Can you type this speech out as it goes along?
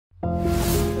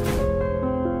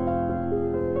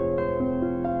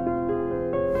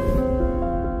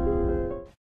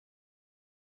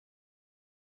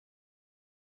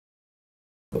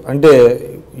అంటే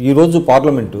ఈరోజు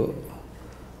parliament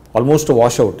almost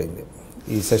wash out అయింది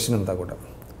ఈ సెషన్ అంతా కూడా.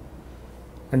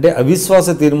 అంటే అవిశ్వాస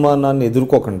తీర్మానాన్ని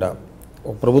ఎదుర్కోకుండా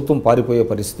ఒక ప్రభుత్వం పారిపోయే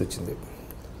పరిస్థితి వచ్చింది.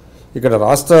 ఇక్కడ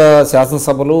రాష్ట్ర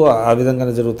శాసనసభలు ఆ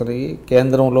విధంగానే జరుగుతున్నాయి,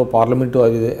 కేంద్రంలో పార్లమెంటు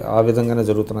ఆ విధంగానే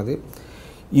జరుగుతున్నది.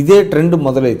 ఇదే ట్రెండ్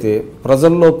మొదలైతే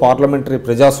ప్రజల్లో పార్లమెంటరీ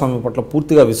ప్రజాస్వామ్యం పట్ల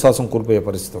పూర్తిగా విశ్వాసం కోల్పోయే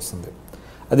పరిస్థితి వస్తుంది.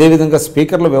 అదేవిధంగా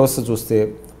స్పీకర్ల వ్యవస్థ చూస్తే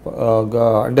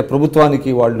అంటే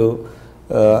ప్రభుత్వానికి వాళ్ళు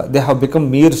దే హ్యావ్ బికమ్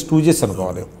మియర్ స్టూజెస్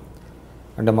అనుకోవాలి.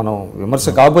 అంటే మనం విమర్శ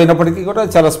కాకపోయినప్పటికీ కూడా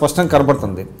చాలా స్పష్టంగా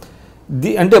కనబడుతుంది.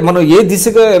 అంటే మనం ఏ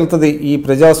దిశగా వెళ్తుంది ఈ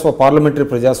పార్లమెంటరీ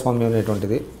ప్రజాస్వామ్యం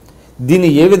అనేటువంటిది, దీన్ని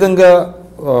ఏ విధంగా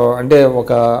అంటే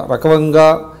ఒక రకంగా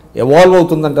evolve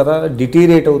అవుతుందంటారా,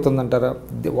 deteriorate అవుతుందంటారా?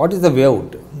 What is the way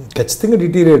out? ఖచ్చితంగా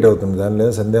డిటీరియేట్ అవుతుంది, దానిలో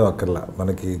సందేహం అక్కర్లా.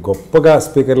 మనకి గొప్పగా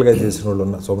స్పీకర్లుగా చేసిన వాళ్ళు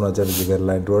ఉన్న సోమనాచార్య గారు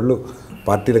లాంటి వాళ్ళు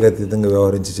పార్టీలకు అతీతంగా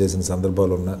వ్యవహరించి చేసిన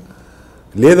సందర్భాలు ఉన్నా,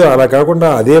 లేదు అలా కాకుండా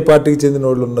అదే పార్టీకి చెందిన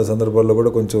వాళ్ళు ఉన్న సందర్భాల్లో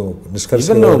కూడా కొంచెం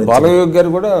నిష్కర్షణ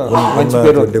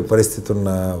పరిస్థితి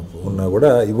ఉన్నా కూడా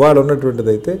ఇవాళ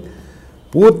ఉన్నటువంటిది అయితే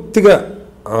పూర్తిగా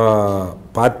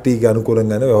పార్టీకి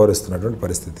అనుకూలంగానే వ్యవహరిస్తున్నటువంటి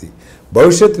పరిస్థితి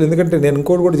భవిష్యత్తులో. ఎందుకంటే నేను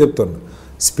ఇంకోటి కూడా చెప్తాను,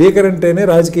 స్పీకర్ అంటేనే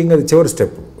రాజకీయంగా అది చివరి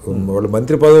స్టెప్. వాళ్ళు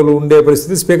మంత్రి పదవులు ఉండే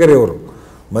పరిస్థితి స్పీకర్ ఎవరు,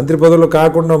 మంత్రి పదవులు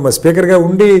కాకుండా స్పీకర్గా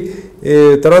ఉండి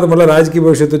తర్వాత మళ్ళీ రాజకీయ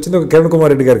భవిష్యత్తు వచ్చింది ఒక కిరణ్ కుమార్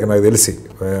రెడ్డి గారికి నాకు తెలిసి.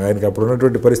 ఆయనకి అప్పుడు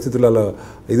ఉన్నటువంటి పరిస్థితులు అలా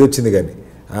ఇది వచ్చింది. కానీ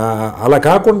అలా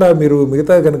కాకుండా మీరు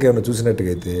మిగతా కనుక ఏమైనా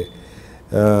చూసినట్టుగైతే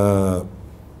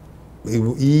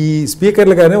ఈ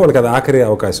స్పీకర్లుగానే వాళ్ళకి అది ఆఖరి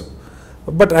అవకాశం.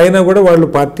 బట్ అయినా కూడా వాళ్ళు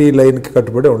పార్టీ లైన్కి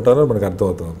కట్టుబడి ఉంటారని మనకు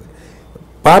అర్థమవుతుంది.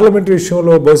 పార్లమెంట్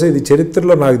విషయంలో బహుశా ఇది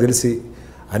చరిత్రలో నాకు తెలిసి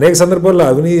అనేక సందర్భాల్లో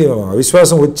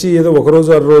అవిశ్వాసం వచ్చి ఏదో ఒకరోజు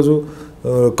అరరోజు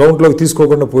కౌంట్లోకి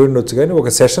తీసుకోకుండా పోయి ఉండొచ్చు. కానీ ఒక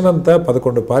సెషన్ అంతా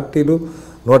 11 పార్టీలు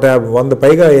 100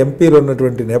 పైగా ఎంపీలు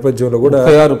ఉన్నటువంటి నేపథ్యంలో కూడా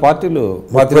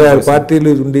 36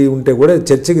 పార్టీలు ఉంటే కూడా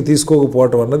చర్చకి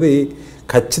తీసుకోకపోవటం అన్నది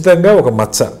ఖచ్చితంగా ఒక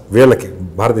మచ్చ వీళ్ళకి,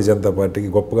 భారతీయ జనతా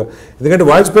పార్టీకి గొప్పగా. ఎందుకంటే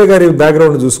వాజ్పేయి గారి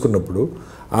బ్యాక్గ్రౌండ్ చూసుకున్నప్పుడు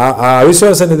ఆ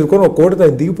అవిశ్వాసాన్ని ఎదుర్కొని ఒక కోటితో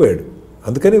ఆయన దిగిపోయాడు.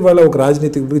 అందుకని వాళ్ళ ఒక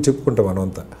రాజనీతికుడికి చెప్పుకుంటాం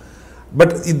మనమంతా.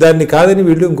 బట్ దాన్ని కాదని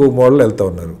వీళ్ళు ఇంకో మోడల్ వెళ్తూ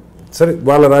ఉన్నారు. సరే,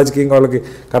 వాళ్ళ రాజకీయంగా వాళ్ళకి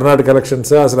కర్ణాటక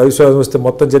ఎలక్షన్స్ అసలు అవిశ్వాసం వస్తే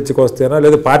మొత్తం చర్చకు వస్తేనా,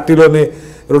 లేదా పార్టీలోనే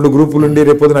 2 గ్రూపులు ఉండి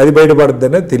రేపొద్దున అది బయటపడుద్ది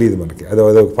అనేది తెలియదు మనకి.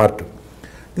 అదొక పార్ట్.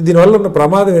 దీనివల్ల ఉన్న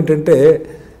ప్రమాదం ఏంటంటే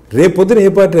రేపొద్దున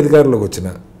ఏ పార్టీ అధికారంలోకి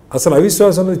వచ్చినా అసలు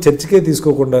అవిశ్వాసం చర్చకే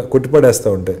తీసుకోకుండా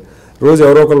కొట్టిపడేస్తూ ఉంటే రోజు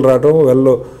ఎవరో ఒకరు రావడం,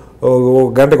 వెళ్ళో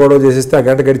గంట గొడవ చేసేస్తే ఆ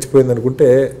గంట గడిచిపోయింది అనుకుంటే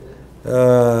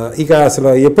ఇక అసలు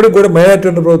ఎప్పటికి కూడా మైనారిటీ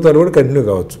ఉన్న ప్రభుత్వాలు కూడా కంటిన్యూ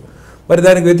కావచ్చు. మరి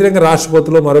దానికి వ్యతిరేకంగా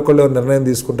రాష్ట్రపతిలో మరొకళ్ళు నిర్ణయం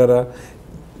తీసుకుంటారా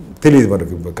తెలియదు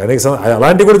మనకి. కనీసం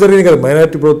అలాంటివి కూడా జరిగింది కదా,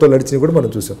 మైనారిటీ ప్రభుత్వాలు నడిచినవి కూడా మనం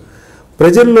చూసాం.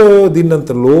 ప్రజల్లో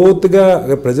దీన్నంత లోతుగా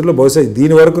ప్రజల్లో బహుశా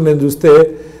దీని వరకు నేను చూస్తే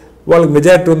వాళ్ళకి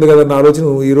మెజారిటీ ఉంది కదా అన్న ఆలోచన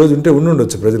ఈరోజు ఉంటే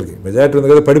ఉండుండొచ్చు. ప్రజలకి మెజారిటీ ఉంది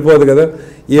కదా, పడిపోదు కదా,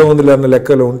 ఏముందిలే అన్న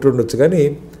లెక్కలో ఉంటుండొచ్చు. కానీ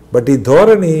బట్ ఈ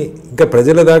ధోరణి ఇంకా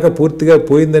ప్రజల దాకా పూర్తిగా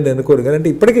పోయిందని అనుకోరు. కానీ అంటే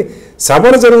ఇప్పటికీ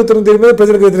సభలు జరుగుతున్న దీని మీద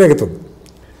ప్రజలకు వ్యతిరేకత ఉంది.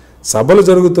 సభలు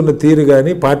జరుగుతున్న తీరు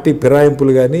కానీ, పార్టీ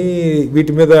ఫిరాయింపులు కానీ,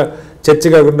 వీటి మీద చర్చ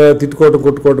కాకుండా తిట్టుకోవడం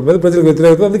కొట్టుకోవడం మీద ప్రజలకు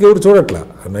వ్యతిరేకత. అందుకే ఎవరు చూడట్లా,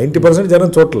 90%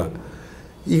 జనం చూడట్లా.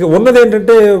 ఇక ఉన్నది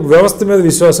ఏంటంటే వ్యవస్థ మీద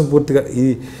విశ్వాసం పూర్తిగా. ఈ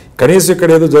కనీసం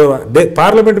ఇక్కడ ఏదో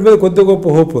పార్లమెంట్ మీద కొద్ది గొప్ప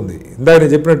హోప్ ఉంది. ఇందాక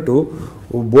నేను చెప్పినట్టు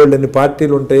బోల్డ్ అన్ని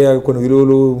పార్టీలు ఉంటాయి, కొన్ని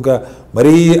విలువలు, ఇంకా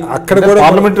మరీ అక్కడ కూడా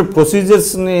పార్లమెంటరీ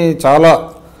ప్రొసీజర్స్ని చాలా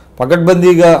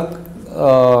పకడ్బందీగా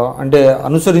అంటే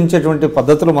అనుసరించేటువంటి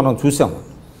పద్ధతులు మనం చూసాము.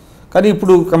 కానీ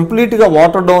ఇప్పుడు కంప్లీట్గా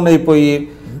వాటర్ డౌన్ అయిపోయి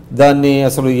దాన్ని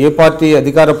అసలు ఏ పార్టీ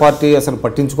అధికార పార్టీ అసలు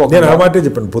పట్టించుకోవాలి. నేను ఆ మాటే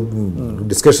చెప్పాను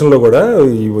డిస్కషన్లో కూడా.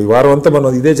 ఈ వారం అంతా మనం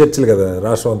ఇదే చర్చలు కదా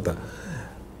రాష్ట్రం అంతా.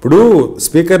 ఇప్పుడు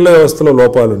స్పీకర్ల వ్యవస్థలో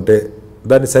లోపాలు ఉంటే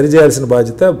దాన్ని సరిచేయాల్సిన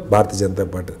బాధ్యత భారతీయ జనతా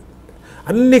పార్టీ.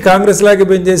 అన్ని కాంగ్రెస్ లాగే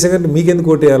పనిచేసే కానీ మీకెందుకు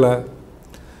ఓటేయాలా?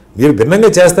 మీరు భిన్నంగా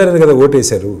చేస్తారని కదా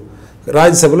ఓటేశారు.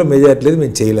 రాజ్యసభలో మెజారిటీ లేదు,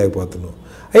 మేము చేయలేకపోతున్నాం.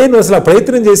 అయ్యా నువ్వు అసలు ఆ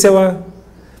ప్రయత్నం చేసావా?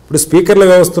 ఇప్పుడు స్పీకర్ల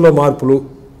వ్యవస్థలో మార్పులు,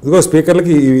 ఇదిగో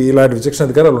స్పీకర్లకి ఇలాంటి విచక్షణ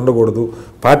అధికారాలు ఉండకూడదు,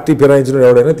 పార్టీ ఫిరాయించడం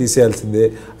ఎవడైనా తీసేయాల్సిందే,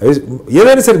 అవి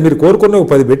ఏదైనా సరే మీరు కోరుకున్న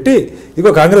 10 పెట్టి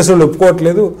ఇదిగో కాంగ్రెస్ వాళ్ళు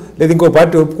ఒప్పుకోవట్లేదు, లేదా ఇంకో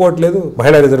పార్టీ ఒప్పుకోవట్లేదు,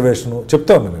 మహిళా రిజర్వేషను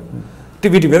చెప్తా ఉన్నాను.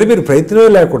 వీటి మీద మీరు ప్రయత్నమే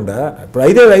లేకుండా ఇప్పుడు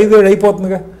 5 ఏళ్ళు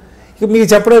అయిపోతుందిగా, ఇక మీకు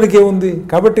చెప్పడానికి ఏముంది?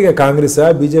 కాబట్టి ఇక కాంగ్రెస్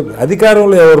బీజేపీ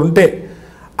అధికారంలో ఎవరుంటే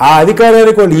ఆ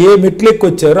అధికారానికి వాళ్ళు ఏ మెట్లు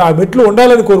ఎక్కొచ్చారో ఆ మెట్లు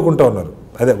ఉండాలని కోరుకుంటా ఉన్నారు.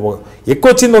 అదే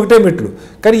ఎక్కువచ్చింది ఒకటే మెట్లు,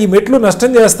 కానీ ఈ మెట్లు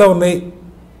నష్టం చేస్తూ ఉన్నాయి.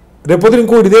 రేపొద్దున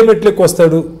ఇంకోటి ఇదే మెట్లు ఎక్కువ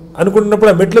వస్తాడు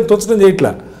అనుకుంటున్నప్పుడు ఆ మెట్లు తుంచడం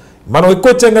చేయట్లా. మనం ఎక్కువ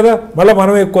వచ్చాం కదా, మళ్ళీ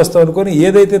మనమే ఎక్కువ వస్తాం అనుకొని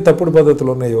ఏదైతే తప్పుడు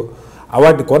పద్ధతులు ఉన్నాయో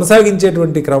వాటిని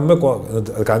కొనసాగించేటువంటి క్రమమే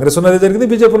కాంగ్రెస్ ఉన్నదే జరిగింది,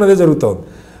 బీజేపీ ఉన్నదే జరుగుతూ ఉంది.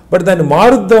 బట్ దాన్ని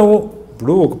మారుద్దాము.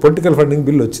 ఇప్పుడు ఒక పొలిటికల్ ఫండింగ్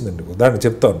బిల్ వచ్చిందండి, దాన్ని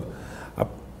చెప్తాను.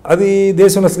 అది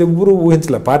దేశంలో అసలు ఎవ్వరూ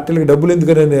ఊహించలే. పార్టీలకు డబ్బులు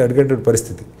ఎందుకని అడిగేటువంటి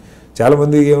పరిస్థితి.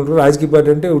 చాలామంది ఏమంటారు రాజకీయ పార్టీ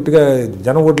అంటే ఉట్టిగా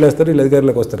జనం ఓట్లు వేస్తారు, వీళ్ళు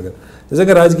అధికారులకు వస్తారు కదా.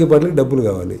 నిజంగా రాజకీయ పార్టీలకు డబ్బులు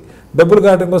కావాలి. డబ్బులు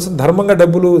కావడం కోసం ధర్మంగా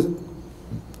డబ్బులు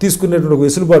తీసుకునేటువంటి ఒక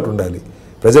వెసులుబాటు ఉండాలి.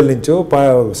 ప్రజల నుంచో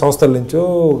సంస్థల నుంచో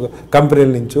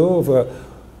కంపెనీల నుంచో.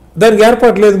 దానికి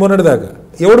ఏర్పాటు లేదు మొన్నటిదాకా.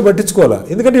 ఎవడు పట్టించుకోవాలా?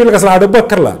 ఎందుకంటే వీళ్ళకి అసలు ఆ డబ్బు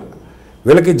అక్కర్లా.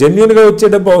 వీళ్ళకి జెన్యున్గా వచ్చే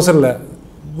డబ్బు అవసరంలే.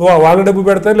 వాళ్ళ డబ్బు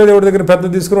పెడతారు, లేదా ఎవరి దగ్గర పెద్ద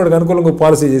తీసుకుని వాడికి అనుకూలంగా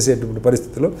పాలసీ చేసేటువంటి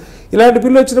పరిస్థితిలో ఇలాంటి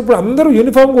బిల్లు వచ్చినప్పుడు అందరూ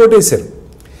యూనిఫామ్గా ఓటేశారు.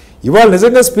 ఇవాళ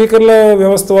నిజంగా స్పీకర్ల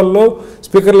వ్యవస్థ వల్ల,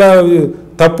 స్పీకర్ల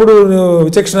తప్పుడు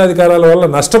విచక్షణాధికారాల వల్ల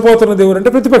నష్టపోతున్నది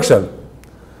ఎవరంటే ప్రతిపక్షాలు.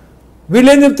 వీళ్ళు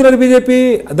ఏం చెప్తున్నారు? బీజేపీ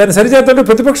దాన్ని సరిచేస్తుంటే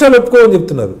ప్రతిపక్షాలు ఒప్పుకోవని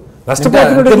చెప్తున్నారు.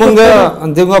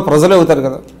 అంతిమంగా ప్రజలే అవుతారు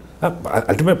కదా.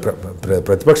 అల్టిమేట్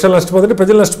ప్రతిపక్షాలు నష్టపోతుంటే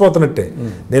ప్రజలు నష్టపోతున్నట్టే.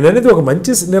 నేను అనేది ఒక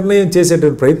మంచి నిర్ణయం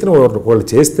చేసేటువంటి ప్రయత్నం వాళ్ళు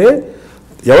చేస్తే,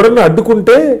 ఎవరన్నా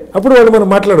అడ్డుకుంటే అప్పుడు వాళ్ళు మనం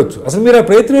మాట్లాడవచ్చు. అసలు మీరు ఆ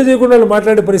ప్రయత్నం చేయకుండా వాళ్ళు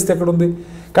మాట్లాడే పరిస్థితి ఎక్కడ ఉంది?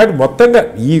 కాబట్టి మొత్తంగా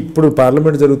ఇప్పుడు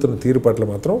పార్లమెంట్ జరుగుతున్న తీరు పట్ల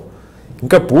మాత్రం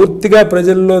ఇంకా పూర్తిగా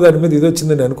ప్రజల్లో దాని మీద ఇది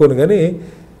వచ్చిందని అనుకోను. కానీ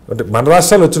అంటే మన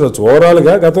రాష్ట్రాలు వచ్చినవచ్చు.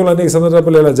 ఓవరాల్గా గతంలో అనేక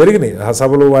సందర్భాలు ఇలా జరిగినాయి. ఆ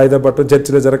సభలు వాయిదా పట్టడం,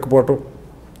 చర్చలు జరగకపోవటం.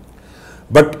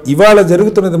 బట్ ఇవాళ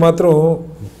జరుగుతున్నది మాత్రం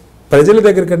ప్రజల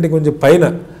దగ్గర కంటే కొంచెం పైన.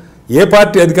 ఏ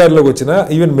పార్టీ అధికారంలోకి వచ్చినా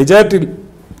ఈవెన్ మెజారిటీ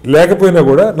లేకపోయినా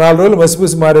కూడా 4 రోజులు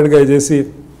మసిపూసి మారేడుగా చేసి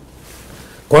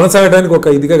కొనసాగడానికి ఒక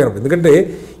ఇదిగా కనపడింది. ఎందుకంటే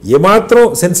ఏమాత్రం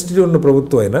సెన్సిటివ్ ఉన్న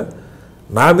ప్రభుత్వం అయినా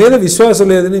నా మీద విశ్వాసం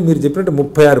లేదని మీరు చెప్పినట్టు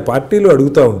 36 పార్టీలు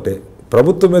అడుగుతూ ఉంటే,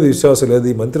 ప్రభుత్వం మీద విశ్వాసం లేదు,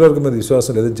 ఈ మంత్రివర్గం మీద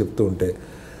విశ్వాసం లేదని చెప్తూ ఉంటే,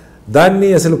 దాన్ని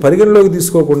అసలు పరిగణలోకి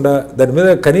తీసుకోకుండా, దాని మీద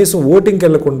కనీసం ఓటింగ్కి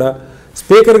వెళ్లకుండా,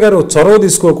 స్పీకర్ గారు చొరవ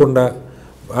తీసుకోకుండా,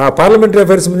 ఆ పార్లమెంటరీ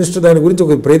అఫైర్స్ మినిస్టర్ దాని గురించి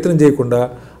ఒక ప్రయత్నం చేయకుండా,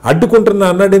 అడ్డుకుంటున్న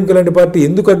అన్నాడీఎంకే లాంటి పార్టీ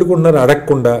ఎందుకు అడ్డుకుంటున్నారో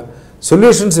అడగకుండా,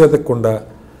 సొల్యూషన్స్ వెతకకుండా,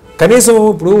 కనీసం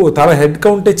ఇప్పుడు తల హెడ్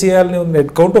కౌంటే చేయాలని ఉన్న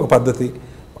హెడ్ కౌంట్ ఒక పద్ధతి.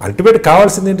 అల్టిమేట్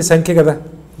కావాల్సింది ఏంటి? సంఖ్య కదా.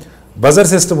 బజర్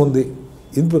సిస్టమ్ ఉంది.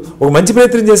 ఒక మంచి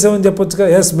ప్రయత్నం చేసామని చెప్పొచ్చుగా.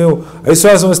 ఎస్, మేము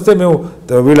అవిశ్వాసం వస్తే మేము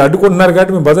వీళ్ళు అడ్డుకుంటున్నారు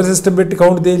కాబట్టి మేము బజర్ సిస్టమ్ పెట్టి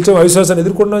కౌంట్ తేల్చాం, అవిశ్వాసాన్ని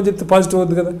ఎదుర్కొన్నామని చెప్తే పాజిటివ్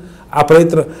అవుతుంది కదా ఆ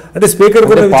ప్రయత్నం. అంటే స్పీకర్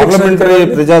కూడా పార్లమెంటరీ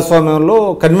ప్రజాస్వామ్యంలో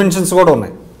కన్వెన్షన్స్ కూడా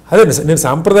ఉన్నాయి. అదే నేను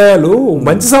సాంప్రదాయాలు,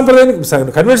 మంచి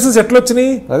సాంప్రదాయానికి కన్వెన్షన్స్ ఎట్లా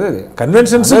వచ్చినాయి? అదే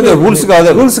కన్వెన్షన్స్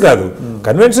రూల్స్ కాదు.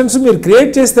 కన్వెన్షన్స్ మీరు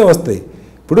క్రియేట్ చేస్తే వస్తాయి.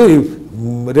 ఇప్పుడు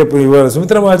రేపు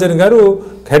సుమిత్రా మహాజన్ గారు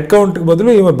హెడ్ కౌంట్కి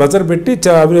బదులు ఈమె బజర్ పెట్టి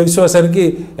అవిశ్వాసానికి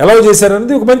ఎలా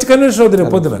చేశారనేది ఒక మంచి కన్వెన్షన్ అవుతుంది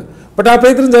రేపు పొద్దున. బట్ ఆ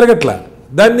ప్రయత్నం జరగట్లా.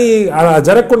 దాన్ని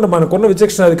జరగకుండా మనకున్న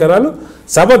విచక్షణాధికారాలు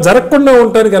సభ జరగకుండా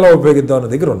ఉండటానికి ఎలా ఉపయోగిద్దాం అన్న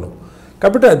దగ్గర ఉన్నాం.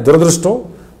 కాబట్టి అది దురదృష్టం.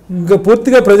 ఇంకా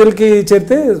పూర్తిగా ప్రజలకి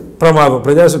చేరితే ప్రమాదం.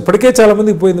 ఇప్పటికే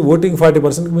చాలామందికి పోయింది. ఓటింగ్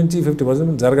 40% మించి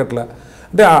 50% జరగట్లా.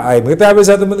 అంటే మిగతా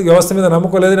 50% మందికి వ్యవస్థ మీద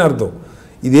నమ్మకం లేదని అర్థం.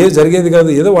 ఇదే జరిగేది కాదు,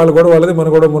 ఏదో వాళ్ళు కూడా వాళ్ళది మన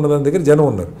కూడా ఉన్నదాని దగ్గర జనం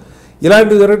ఉన్నారు.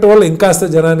 ఇలాంటివి జరగటం వల్ల ఇంకాస్త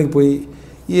జనానికి పోయి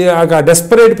ఆ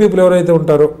డెస్పరేట్ పీపుల్ ఎవరైతే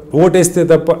ఉంటారో, ఓటేస్తే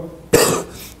తప్ప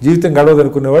జీవితం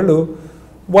గడవదనుకునే వాళ్ళు,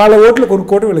 వాళ్ళ ఓట్లు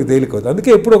కొనుక్కోవడం వీళ్ళకి తేలికవుతుంది.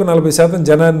 అందుకే ఎప్పుడు ఒక 40%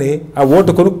 జనాన్ని ఆ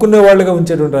ఓటు కొనుక్కునే వాళ్ళుగా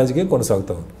ఉంచేటువంటి రాజకీయం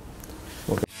కొనసాగుతూ ఉంది.